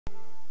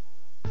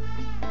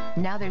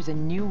Now there's a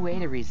new way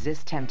to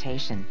resist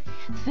temptation.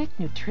 Thick,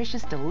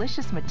 nutritious,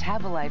 delicious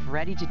Metabolife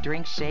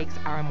ready-to-drink shakes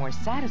are a more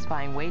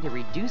satisfying way to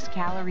reduce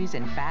calories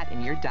and fat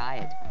in your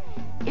diet.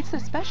 It's the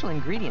special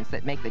ingredients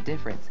that make the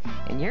difference,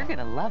 and you're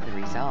gonna love the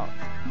results.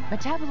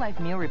 Metabolife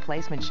meal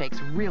replacement shakes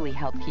really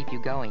help keep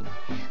you going.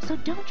 So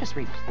don't just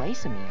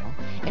replace a meal.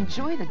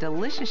 Enjoy the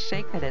delicious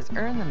shake that has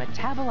earned the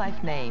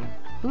Metabolife name.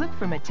 Look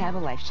for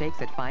Metabolife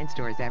shakes at fine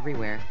stores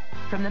everywhere.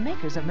 From the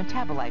makers of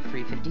Metabolife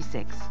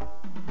 356.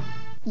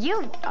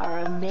 You are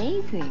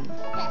amazing.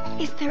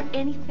 Is there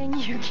anything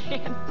you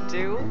can't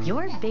do?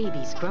 Your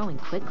baby's growing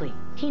quickly.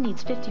 He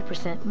needs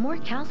 50% more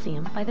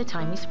calcium by the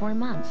time he's 4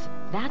 months.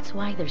 That's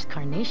why there's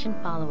Carnation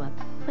Follow-Up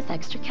with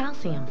extra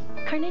calcium.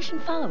 Carnation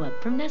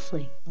Follow-Up from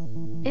Nestle.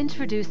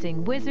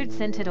 Introducing Wizard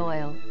Scented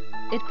Oil.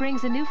 It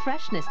brings a new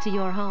freshness to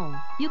your home.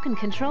 You can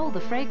control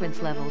the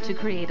fragrance level to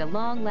create a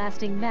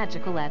long-lasting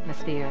magical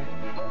atmosphere.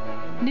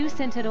 New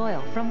scented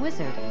oil from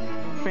Wizard.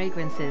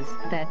 Fragrances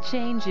that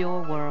change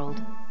your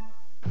world.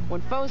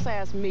 When folks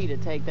ask me to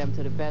take them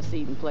to the best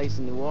eating place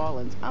in New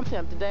Orleans, I'm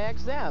tempted to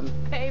ask them,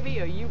 baby,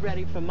 are you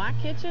ready for my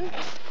kitchen?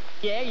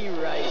 Yeah, you're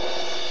right.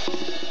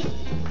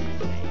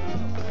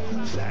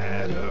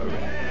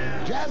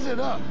 Zatarain. Jazz it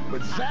up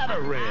with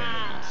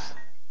Zatarain.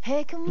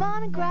 Hey, come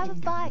on and grab a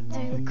bite.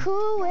 Do the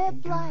Cool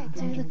Whip light.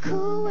 Do the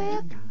Cool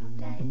Whip.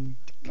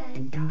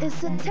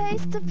 It's a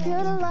taste of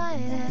pure delight,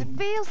 and it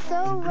feels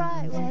so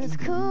right when it's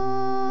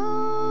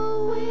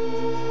Cool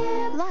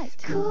Whip light.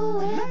 Cool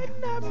Whip.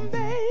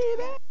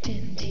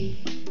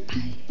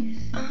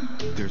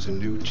 There's a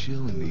new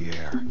chill in the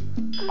air.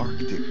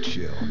 Arctic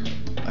chill.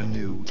 A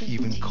new,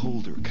 even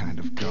colder kind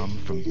of gum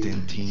from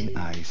Dentyne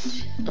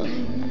Ice.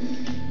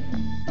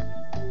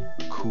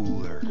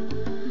 Cooler.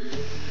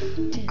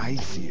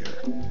 Icier.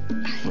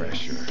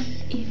 Fresher.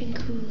 Even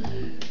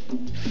cooler.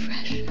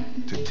 Fresher.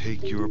 To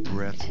take your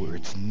breath where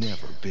it's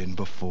never been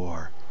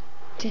before.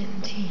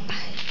 Dentyne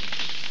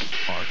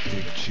Ice.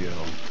 Arctic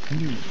chill.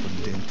 New from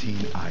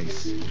Dentyne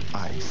Ice.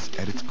 Ice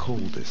at its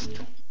coldest.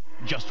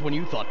 Just when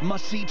you thought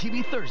must-see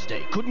TV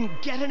Thursday couldn't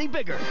get any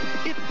bigger,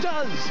 it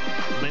does!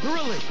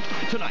 Literally!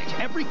 Tonight,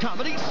 every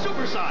comedy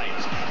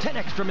supersized! 10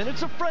 extra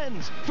minutes of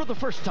Friends! For the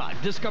first time,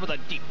 discover the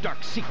deep,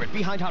 dark secret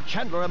behind how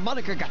Chandler and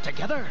Monica got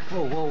together.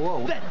 Whoa, whoa,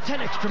 whoa. Then 10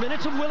 extra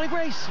minutes of Will and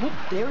Grace. Whoop,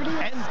 there it is.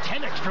 And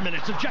 10 extra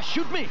minutes of Just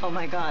Shoot Me. Oh,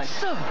 my God.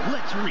 So,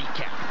 let's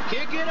recap.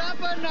 Kick it up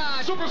a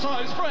notch!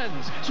 Supersize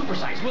Friends!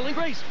 Supersize Will and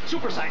Grace!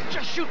 Supersize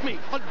Just Shoot Me!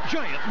 A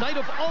giant night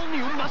of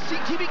all-new must-see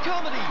TV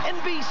comedy!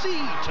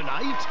 NBC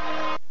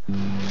tonight!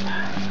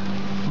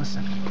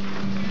 Listen.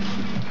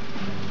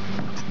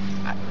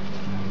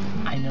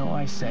 I know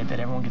I said that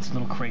everyone gets a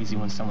little crazy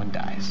when someone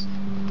dies,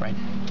 right?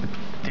 But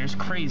there's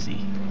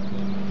crazy,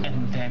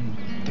 and then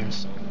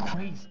there's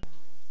crazy.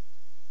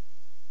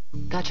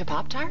 Got your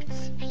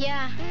Pop-Tarts?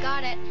 Yeah,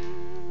 got it.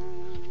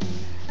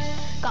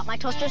 Got my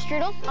toaster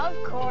strudel?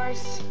 Of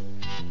course.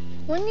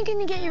 When are you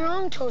gonna get your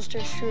own toaster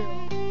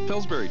strudel?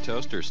 Pillsbury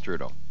toaster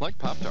strudel. Like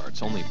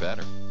Pop-Tarts, only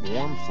better.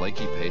 Warm,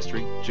 flaky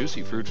pastry,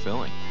 juicy fruit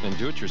filling, and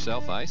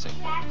do-it-yourself icing.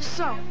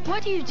 So,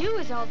 what do you do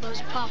with all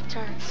those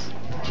Pop-Tarts?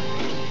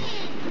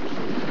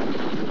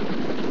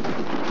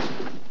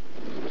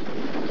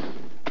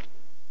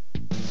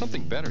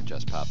 Something better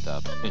just popped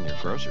up in your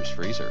grocer's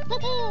freezer.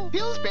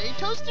 Pillsbury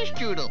toaster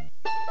strudel.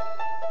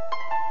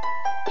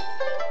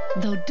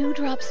 Though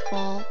dewdrops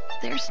fall,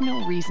 there's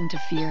no reason to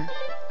fear,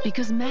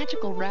 because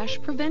magical rash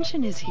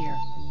prevention is here.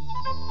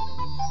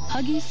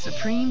 Huggies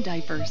Supreme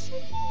Diapers.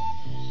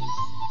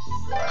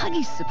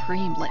 Huggies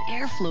Supreme let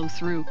air flow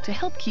through to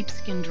help keep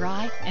skin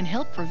dry and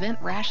help prevent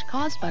rash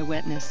caused by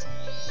wetness.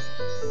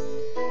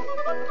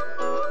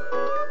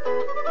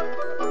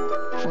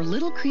 For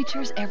little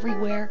creatures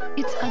everywhere,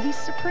 it's Huggies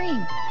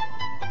Supreme,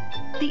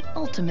 the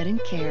ultimate in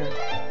care.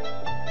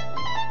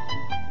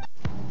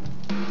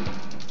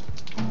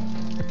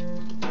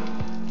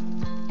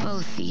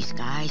 Both these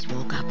guys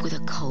woke up with a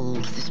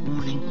cold this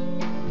morning,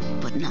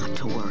 but not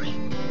to worry.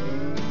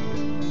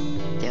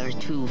 There are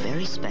 2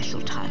 very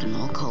special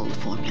Tylenol Cold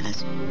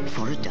formulas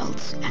for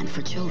adults and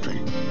for children.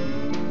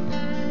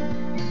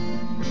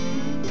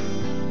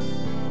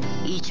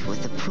 Each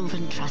with the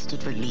proven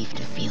trusted relief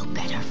to feel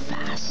better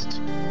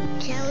fast.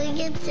 Can we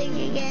get sick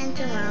again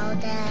tomorrow,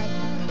 Dad?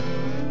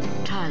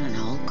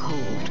 Tylenol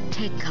Cold.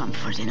 Take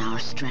comfort in our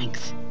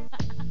strength.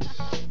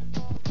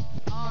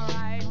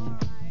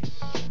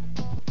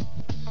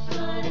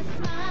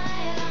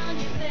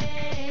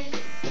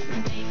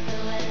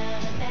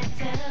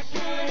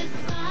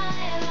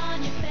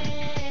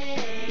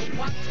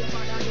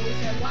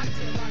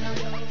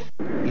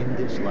 In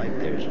this life,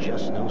 there's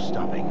just no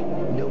stopping.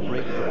 No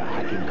break for a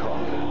hacking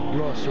cough,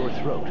 raw sore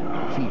throat,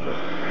 fever.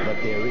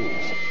 But there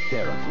is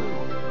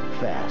Theraflu.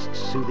 Fast,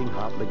 soothing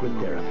hot liquid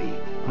therapy.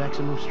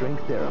 Maximum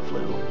strength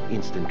Theraflu.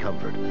 Instant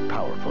comfort,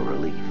 powerful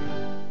relief.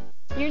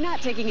 You're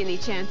not taking any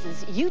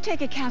chances. You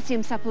take a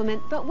calcium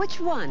supplement, but which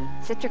one?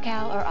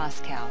 Citracal or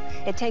Oscal?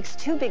 It takes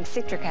 2 big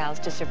Citracals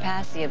to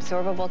surpass the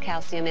absorbable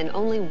calcium in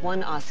only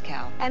 1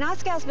 Oscal. And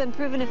Oscal's been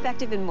proven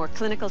effective in more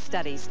clinical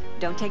studies.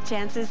 Don't take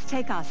chances,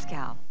 take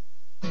Oscal.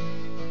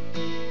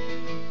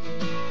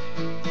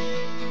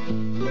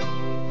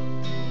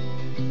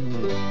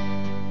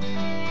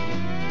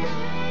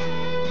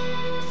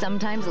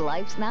 Sometimes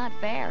life's not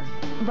fair,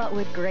 but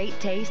with great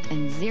taste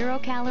and 0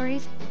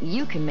 calories,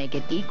 you can make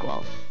it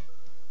equal.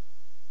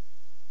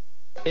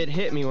 It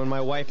hit me when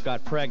my wife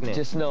got pregnant.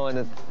 Just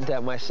knowing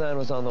that my son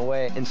was on the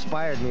way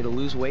inspired me to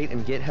lose weight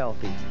and get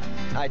healthy.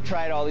 I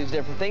tried all these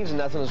different things and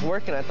nothing was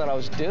working. I thought I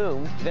was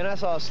doomed. Then I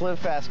saw a Slim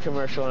Fast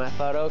commercial and I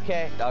thought,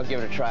 okay, I'll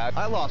give it a try.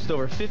 I lost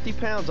over 50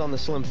 pounds on the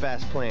Slim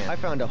Fast plan. I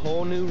found a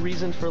whole new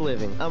reason for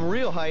living. I'm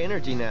real high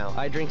energy now.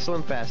 I drink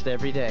Slim Fast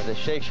every day. The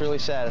shakes really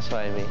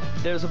satisfy me.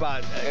 There's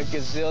about a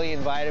gazillion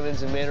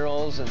vitamins and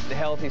minerals and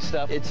healthy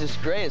stuff. It's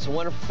just great. It's a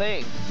wonderful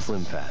thing.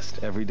 Slim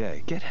Fast every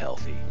day. Get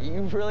healthy.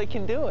 You really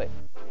can do it.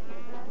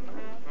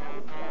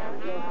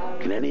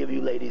 Can any of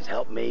you ladies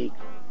help me?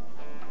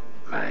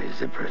 My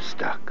zipper's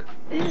stuck.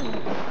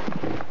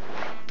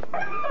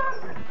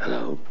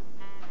 Hello?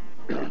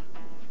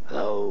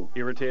 Hello?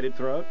 Irritated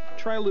throat?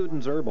 Try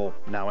Luden's Herbal,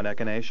 now in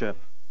echinacea.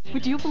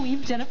 Would you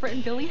believe Jennifer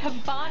and Billy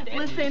have bonded?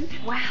 Listen.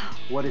 Wow.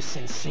 What a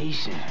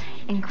sensation.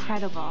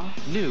 Incredible.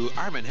 New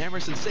Arm & Hammer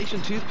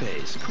Sensation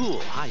Toothpaste. Cool,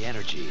 high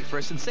energy for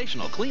a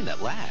sensational clean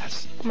that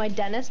lasts. My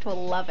dentist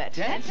will love it.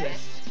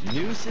 Dentist?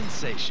 New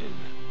sensation.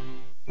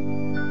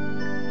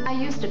 I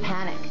used to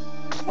panic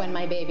when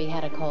my baby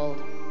had a cold.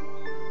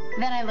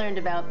 Then I learned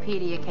about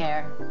Pedia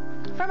Care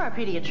from our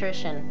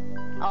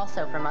pediatrician,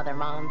 also from other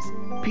moms.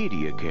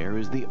 Pedia Care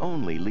is the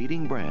only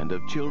leading brand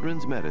of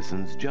children's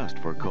medicines just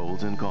for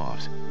colds and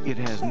coughs. It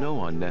has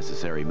no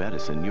unnecessary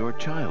medicine your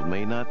child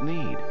may not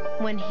need.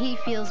 When he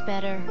feels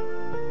better,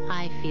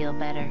 I feel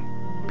better.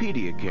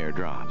 Pedia Care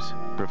drops,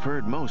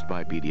 preferred most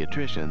by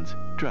pediatricians,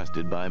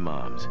 trusted by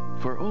moms.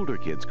 For older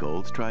kids'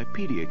 colds, try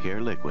Pedia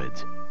Care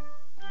liquids.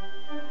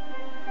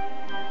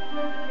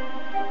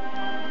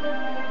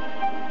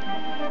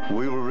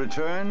 We will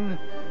return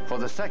for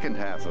the second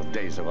half of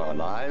Days of Our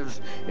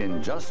Lives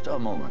in just a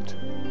moment.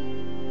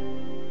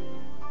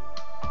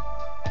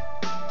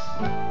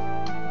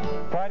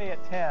 Friday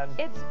at 10.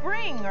 It's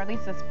spring, or at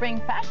least a spring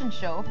fashion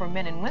show for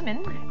men and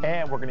women.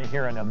 And we're going to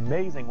hear an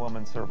amazing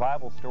woman's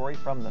survival story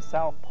from the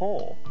South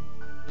Pole.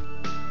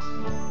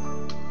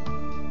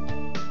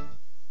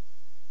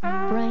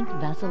 Frank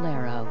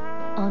Vassalero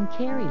on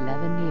KARE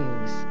 11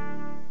 News.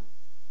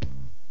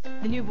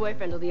 The new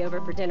boyfriend will be over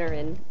for dinner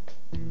and...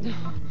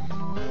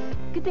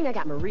 Good thing I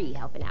got Marie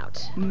helping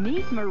out.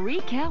 Meet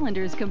Marie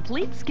Callender's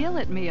complete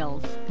skillet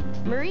meals.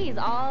 Marie's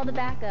all the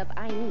backup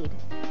I need.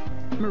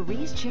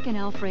 Marie's Chicken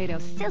Alfredo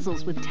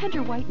sizzles with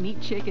tender white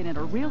meat chicken and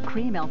a real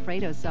cream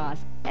Alfredo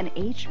sauce and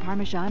aged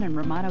Parmesan and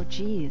Romano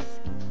cheese.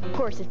 Of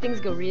course, if things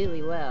go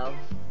really well,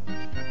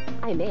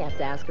 I may have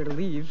to ask her to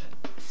leave.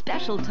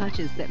 Special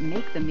touches that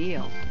make the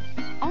meal.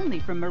 Only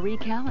from Marie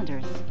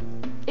Callender's.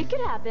 It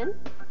could happen.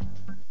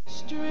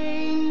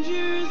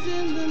 Strangers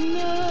in the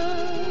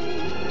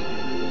night,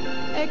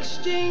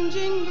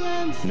 exchanging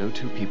glances. No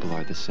two people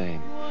are the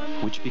same,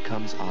 which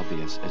becomes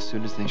obvious as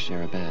soon as they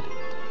share a bed.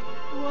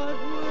 What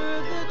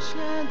were the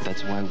chances?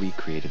 That's why we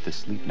created the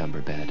Sleep Number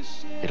bed.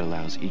 It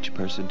allows each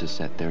person to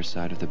set their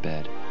side of the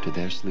bed to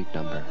their sleep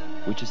number,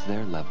 which is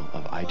their level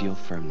of ideal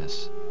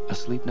firmness. A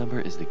sleep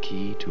number is the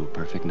key to a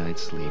perfect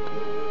night's sleep.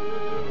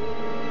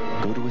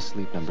 Go to a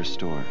Sleep Number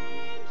store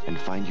and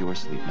find your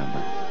sleep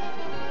number.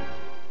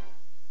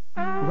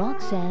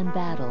 Roxanne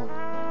Battle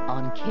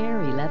on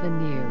KARE 11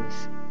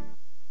 News.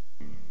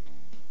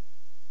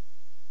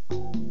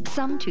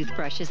 Some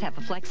toothbrushes have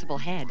a flexible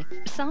head.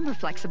 Some are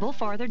flexible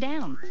farther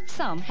down.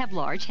 Some have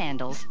large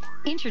handles.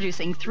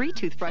 Introducing 3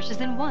 toothbrushes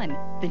in 1.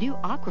 The new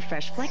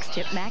Aquafresh Flex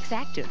Tip Max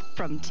Active.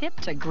 From tip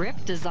to grip,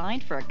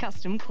 designed for a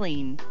custom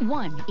clean.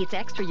 1. Its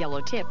extra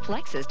yellow tip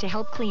flexes to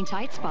help clean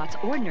tight spots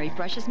ordinary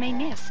brushes may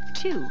miss.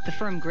 2. The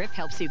firm grip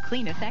helps you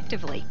clean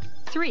effectively.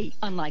 3.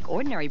 Unlike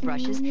ordinary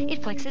brushes,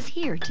 it flexes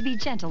here to be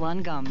gentle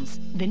on gums.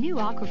 The new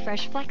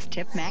Aquafresh Flex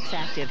Tip Max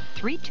Active.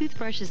 3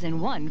 toothbrushes in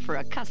 1 for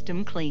a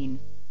custom clean.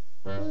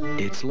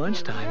 It's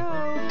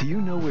lunchtime. Do you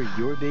know where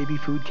your baby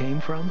food came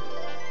from?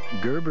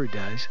 Gerber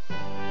does.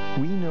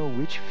 We know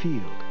which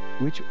field,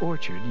 which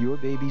orchard your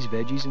baby's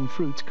veggies and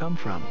fruits come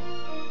from,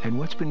 and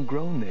what's been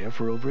grown there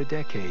for over a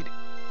decade.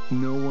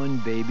 No one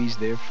babies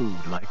their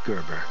food like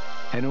Gerber.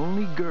 And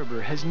only Gerber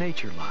has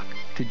Nature Lock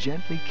to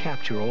gently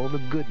capture all the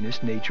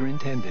goodness nature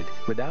intended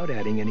without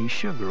adding any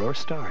sugar or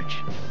starch.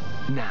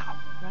 Now,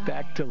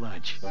 back to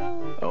lunch.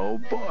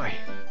 Oh boy,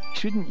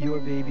 shouldn't your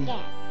baby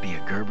be a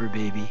Gerber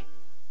baby?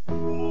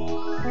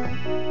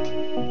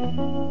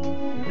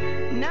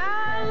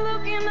 Now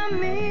look in the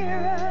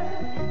mirror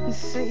and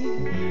see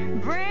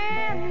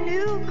brand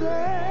new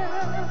girl.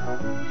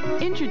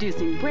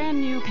 Introducing brand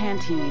new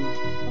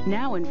Pantene.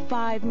 Now in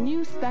 5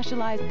 new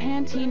specialized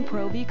Pantene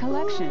Pro V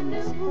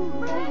collections.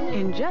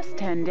 In just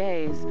 10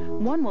 days,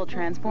 one will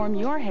transform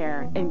your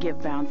hair and give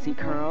bouncy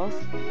curls,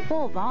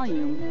 full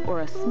volume,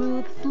 or a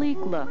smooth, sleek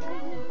look.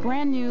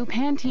 Brand new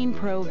Pantene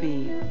Pro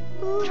V.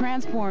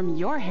 Transform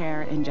your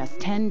hair in just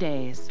 10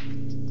 days.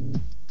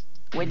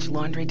 Which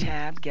laundry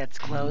tab gets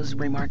clothes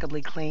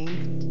remarkably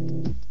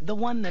clean? The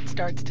one that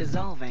starts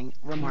dissolving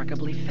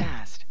remarkably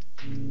fast.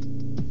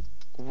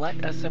 What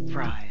a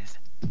surprise.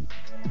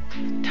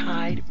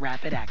 Tide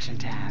Rapid Action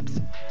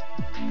Tabs.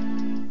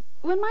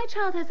 When my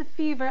child has a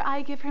fever,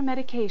 I give her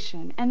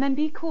medication and then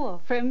Be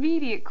Cool for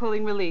immediate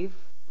cooling relief.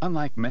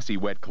 Unlike messy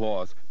wet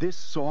cloths, this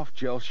soft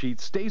gel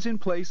sheet stays in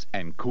place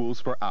and cools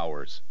for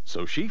hours.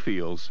 So she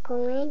feels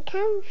cool and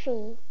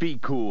comfy. Be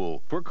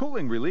Cool for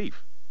cooling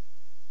relief.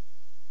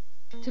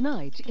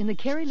 Tonight in the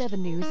KARE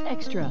 11 News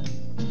Extra.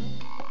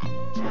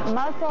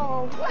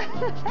 Muscles.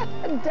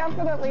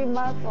 Definitely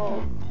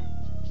muscles.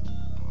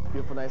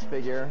 Beautiful, nice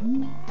figure.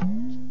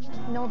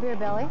 No beer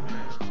belly.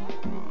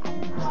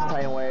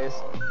 Tight in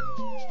waist.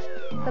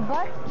 The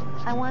butt,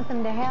 I want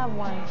them to have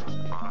one.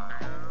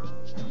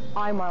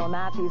 I'm Marla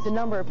Matthews. The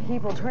number of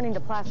people turning to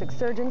plastic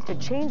surgeons to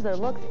change their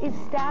looks is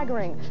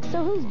staggering.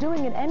 So who's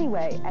doing it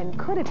anyway, and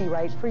could it be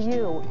right for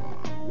you?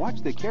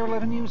 Watch the KARE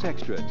 11 News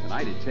Extra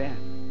tonight at 10.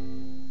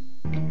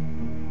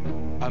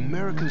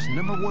 America's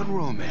 #1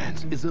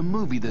 romance is a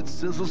movie that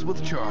sizzles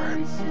with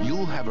charm.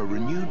 You'll have a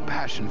renewed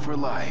passion for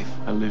life.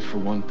 I live for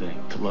one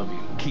thing, to love you.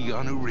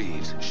 Keanu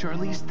Reeves,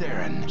 Charlize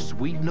Theron,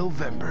 Sweet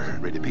November,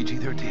 rated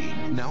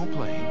PG-13, now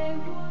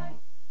playing.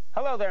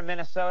 Hello there,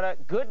 Minnesota.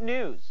 Good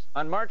news.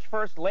 On March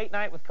 1st, Late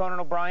Night with Conan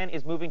O'Brien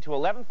is moving to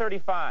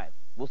 11:35.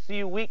 We'll see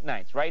you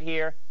weeknights right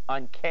here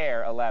on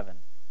KARE 11.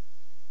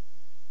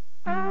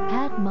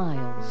 Pat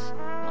Miles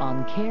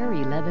on KARE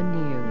 11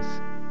 News.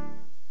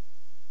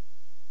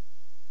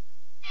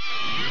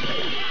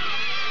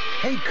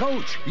 Hey,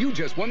 Coach, you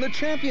just won the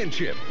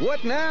championship.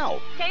 What now?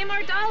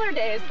 Kmart Dollar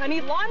Days. I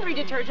need laundry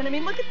detergent. I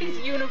mean, look at these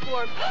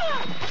uniforms.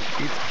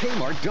 It's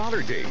Kmart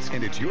Dollar Days,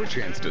 and it's your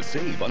chance to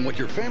save on what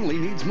your family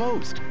needs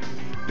most.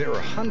 There are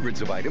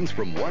hundreds of items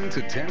from $1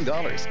 to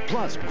 $10,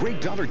 plus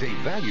great Dollar Day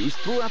values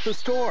throughout the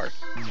store.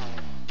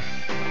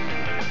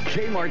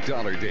 Kmart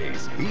Dollar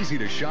Days. Easy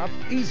to shop,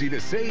 easy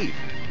to save.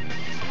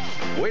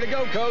 Way to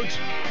go, Coach.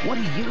 What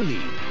do you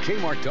need?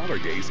 Kmart Dollar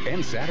Days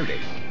end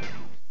Saturday.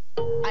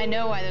 I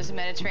know why there's a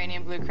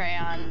Mediterranean blue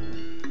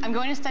crayon. I'm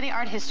going to study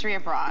art history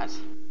abroad.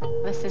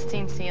 The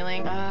Sistine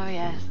ceiling, oh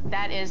yes,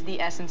 that is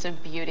the essence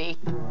of beauty.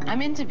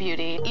 I'm into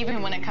beauty,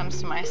 even when it comes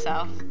to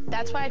myself.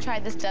 That's why I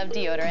tried this Dove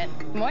deodorant.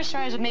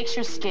 Moisturizer makes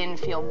your skin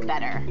feel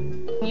better.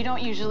 You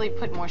don't usually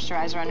put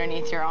moisturizer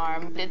underneath your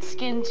arm. It's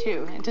skin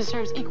too. It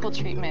deserves equal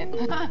treatment.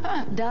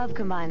 Dove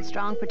combines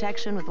strong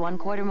protection with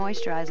 1/4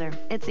 moisturizer.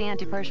 It's the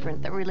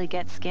antiperspirant that really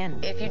gets skin.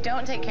 If you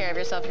don't take care of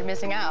yourself, you're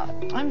missing out.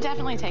 I'm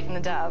definitely taking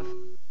the Dove.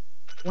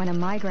 When a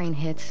migraine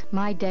hits,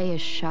 my day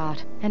is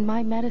shot, and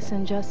my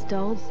medicine just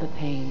dulls the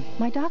pain.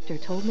 My doctor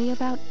told me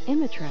about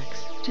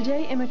Imitrex.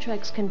 Today,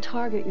 Imitrex can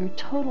target your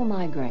total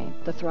migraine,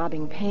 the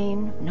throbbing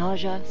pain,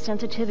 nausea,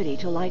 sensitivity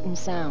to light and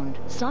sound.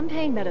 Some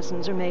pain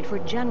medicines are made for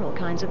general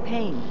kinds of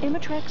pain.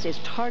 Imitrex is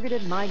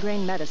targeted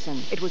migraine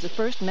medicine. It was the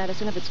first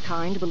medicine of its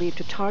kind believed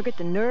to target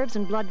the nerves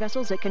and blood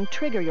vessels that can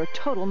trigger your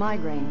total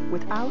migraine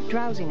without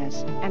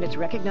drowsiness. And it's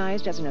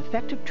recognized as an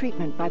effective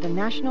treatment by the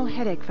National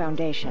Headache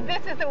Foundation.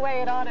 This is the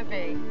way it ought to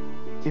be.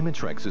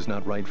 Imitrex is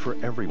not right for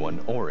everyone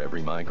or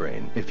every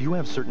migraine. If you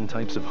have certain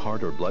types of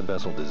heart or blood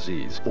vessel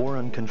disease or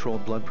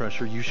uncontrolled blood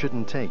pressure, you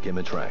shouldn't take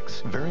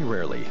Imitrex. Very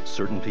rarely,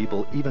 certain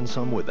people, even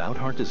some without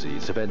heart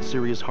disease, have had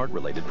serious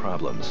heart-related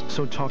problems.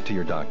 So talk to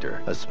your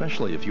doctor,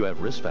 especially if you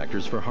have risk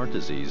factors for heart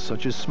disease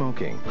such as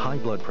smoking, high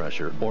blood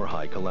pressure, or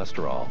high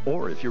cholesterol,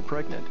 or if you're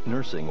pregnant,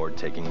 nursing, or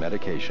taking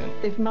medication.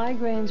 If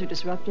migraines are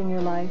disrupting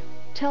your life,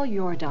 tell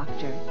your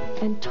doctor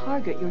and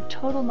target your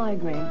total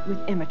migraine with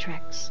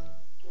Imitrex.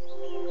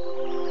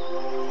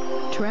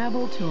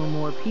 Travel to a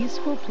more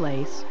peaceful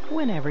place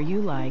whenever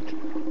you like.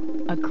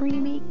 A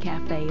creamy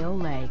cafe au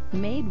lait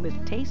made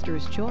with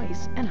Taster's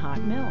Choice and hot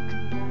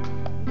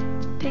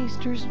milk.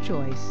 Taster's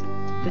Choice,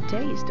 the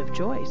taste of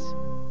choice.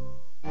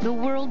 The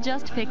world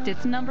just picked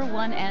its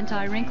 #1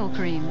 anti-wrinkle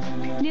cream,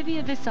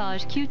 Nivea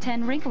Visage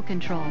Q10 Wrinkle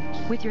Control,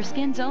 with your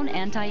skin's own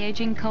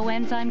anti-aging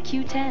coenzyme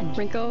Q10.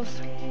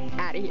 Wrinkles?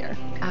 Out of here.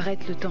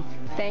 Arrête le temps.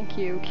 Thank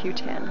you,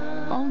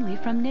 Q10. Only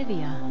from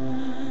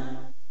Nivea.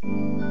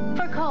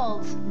 For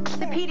colds,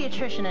 the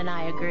pediatrician and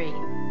I agree.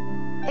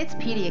 It's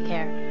Pedia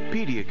Care.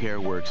 Pedia Care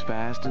works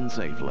fast and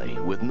safely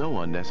with no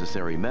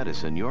unnecessary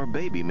medicine your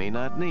baby may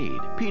not need.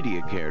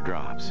 Pedia Care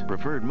drops,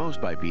 preferred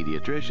most by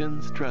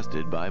pediatricians,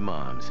 trusted by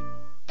moms.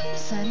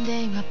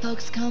 Sunday, my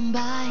folks come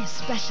by,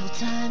 special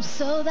time,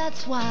 so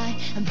that's why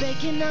I'm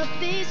baking up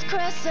these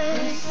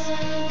crescents.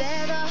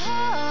 They're the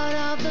heart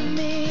of the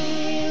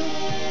meal.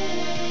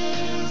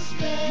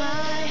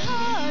 My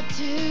heart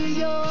to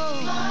yours.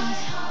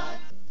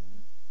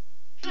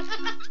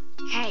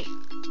 Hey,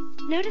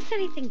 notice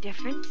anything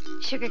different?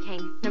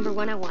 Sugarcane, number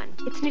 101.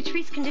 It's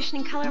Nutrice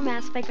Conditioning Color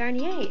Mask by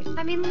Garnier.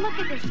 I mean, look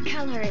at this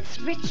color. It's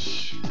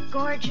rich,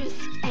 gorgeous,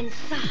 and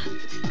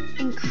soft.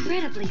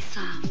 Incredibly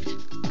soft.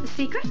 The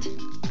secret?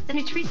 The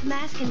Nutrice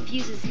mask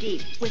infuses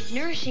deep with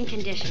nourishing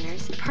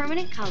conditioners,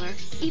 permanent color,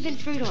 even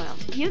fruit oil.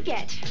 You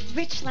get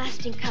rich,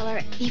 lasting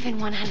color, even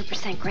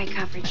 100% gray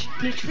coverage.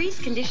 Nutrice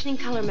Conditioning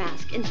Color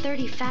Mask in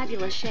 30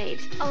 fabulous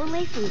shades.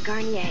 Only from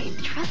Garnier.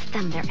 Trust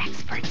them, they're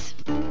experts.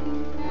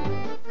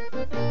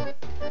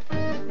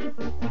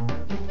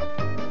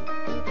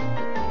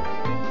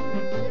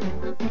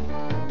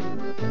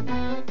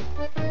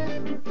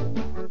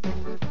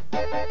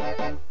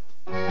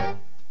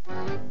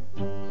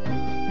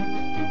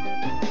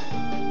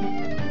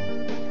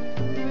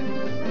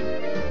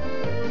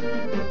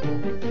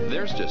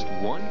 just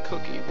one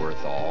cookie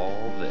worth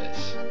all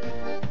this.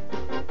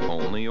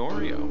 Only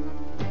Oreo.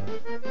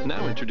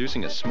 Now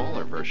introducing a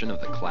smaller version of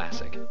the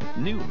classic.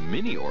 New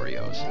mini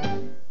Oreos.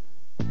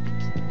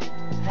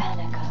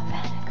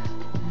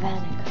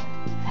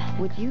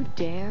 Would you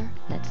dare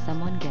let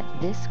someone get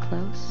this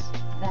close?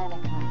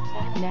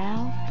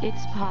 Now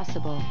it's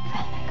possible.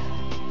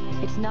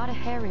 It's not a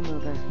hair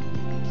remover.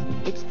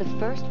 It's the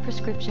first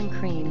prescription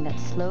cream that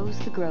slows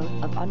the growth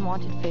of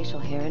unwanted facial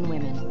hair in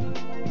women.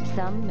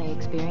 Some may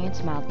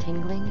experience mild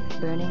tingling,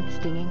 burning,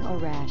 stinging, or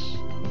rash.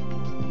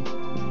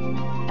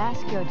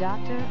 Ask your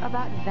doctor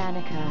about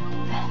Vanica.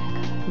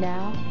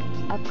 Now,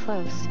 up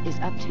close is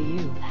up to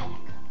you.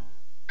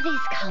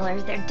 These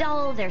colors, they're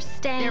dull, they're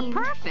stained.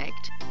 They're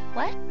perfect.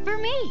 What? For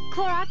me,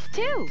 Clorox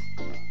too.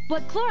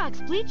 What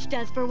Clorox bleach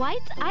does for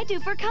whites, I do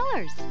for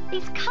colors.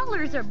 These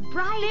colors are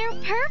bright.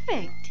 They're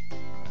perfect.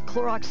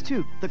 Clorox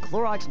 2, the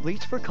Clorox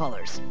bleach for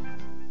colors.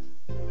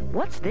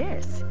 What's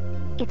this?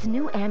 It's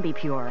new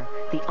AmbiPure,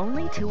 the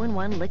only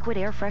 2-in-1 liquid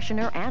air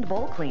freshener and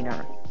bowl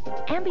cleaner.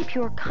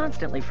 AmbiPure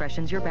constantly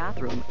freshens your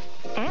bathroom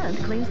and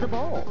cleans the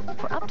bowl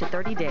for up to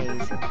 30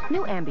 days.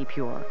 New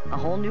AmbiPure, a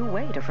whole new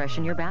way to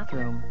freshen your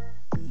bathroom.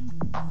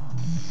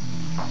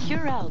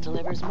 Curel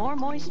delivers more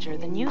moisture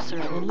than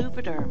Eucerin and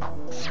Lubriderm.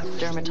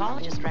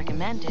 Dermatologist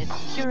recommended,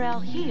 Curel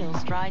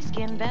heals dry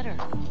skin better.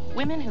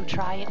 Women who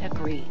try it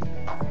agree.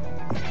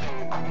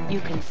 You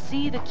can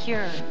see the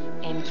cure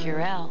in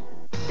Curel.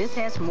 This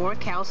has more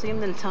calcium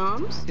than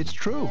Tums? It's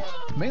true.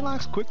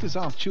 Maalox Quick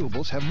Dissolve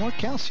Chewables have more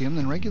calcium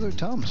than regular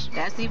Tums.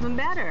 That's even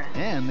better.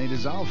 And they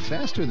dissolve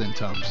faster than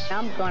Tums.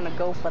 I'm going to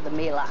go for the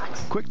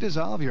Maalox. Quick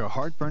dissolve your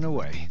heartburn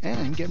away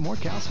and get more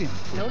calcium.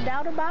 No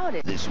doubt about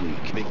it. This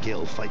week,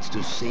 Miguel fights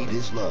to save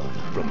his love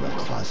from the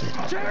closet.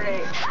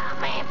 Journey, help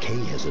me!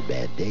 Kay has a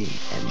bad day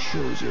and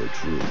shows her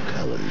true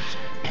colors.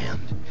 And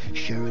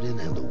Sheridan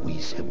and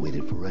Louise have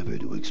waited forever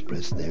to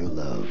express their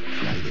love.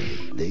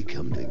 Friday, they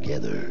come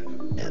together,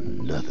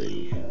 and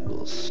nothing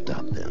will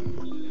stop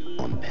them.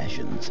 On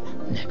Passions,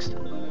 next.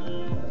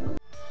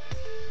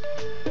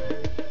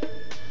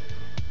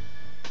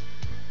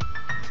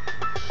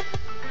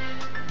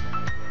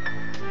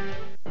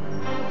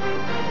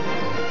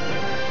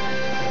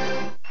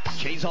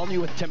 Jay's all new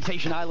with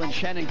Temptation Island,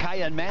 Shannon,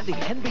 Kaya, and Mandy.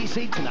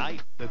 NBC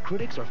tonight. The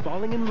critics are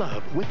falling in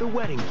love with The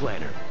Wedding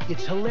Planner.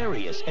 It's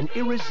hilarious and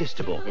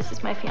irresistible. This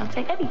is my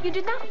fiancé, Eddie. You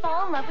did not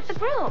fall in love with the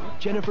groom.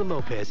 Jennifer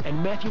Lopez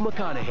and Matthew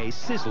McConaughey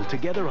sizzle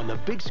together on the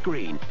big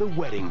screen. The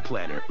Wedding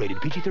Planner,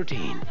 rated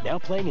PG-13. Now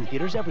playing in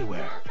theaters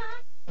everywhere.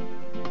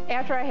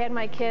 After I had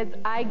my kids,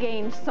 I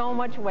gained so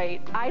much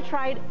weight. I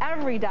tried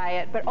every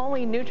diet, but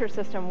only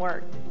Nutrisystem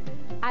worked.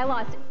 I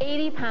lost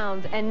 80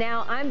 pounds, and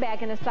now I'm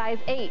back in a size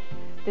 8.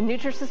 The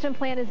Nutrisystem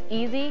plan is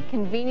easy,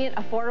 convenient,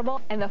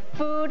 affordable, and the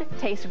food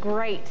tastes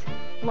great.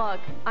 Look,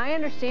 I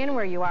understand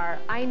where you are.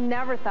 I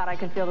never thought I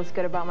could feel this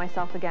good about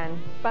myself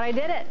again. But I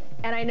did it,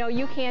 and I know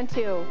you can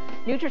too.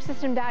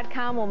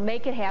 Nutrisystem.com will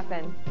make it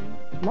happen.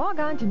 Log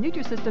on to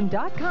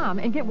Nutrisystem.com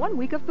and get 1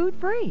 week of food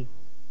free.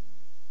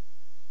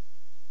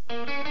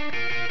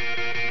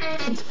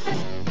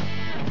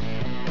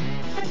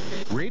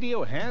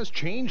 Radio has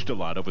changed a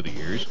lot over the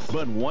years,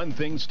 but one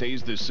thing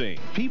stays the same.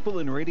 People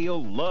in radio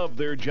love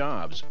their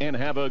jobs and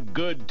have a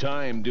good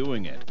time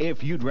doing it.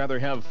 If you'd rather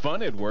have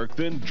fun at work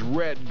than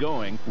dread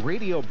going,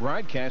 radio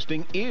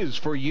broadcasting is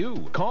for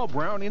you. Call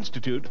Brown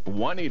Institute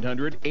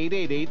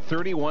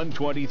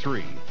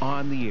 1-800-888-3123.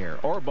 On the air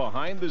or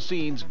behind the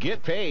scenes,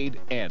 get paid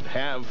and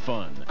have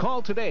fun.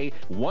 Call today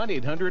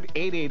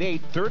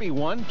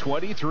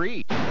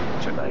 1-800-888-3123.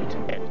 Tonight,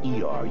 an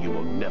ER you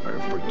will never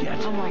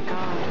forget. Oh my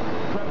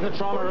God. Prep the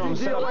trauma room.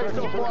 Set up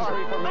crystal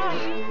surgery for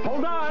me.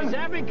 Hold on. He's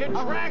having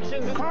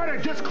contractions. Carter,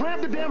 just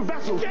clamp the damn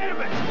vessel.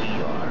 Damn it.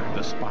 ER,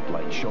 the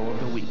spotlight show of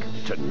the week.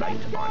 Tonight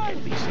on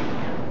NBC.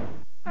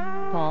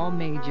 Paul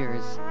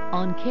Majors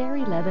on KARE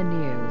 11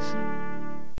 News.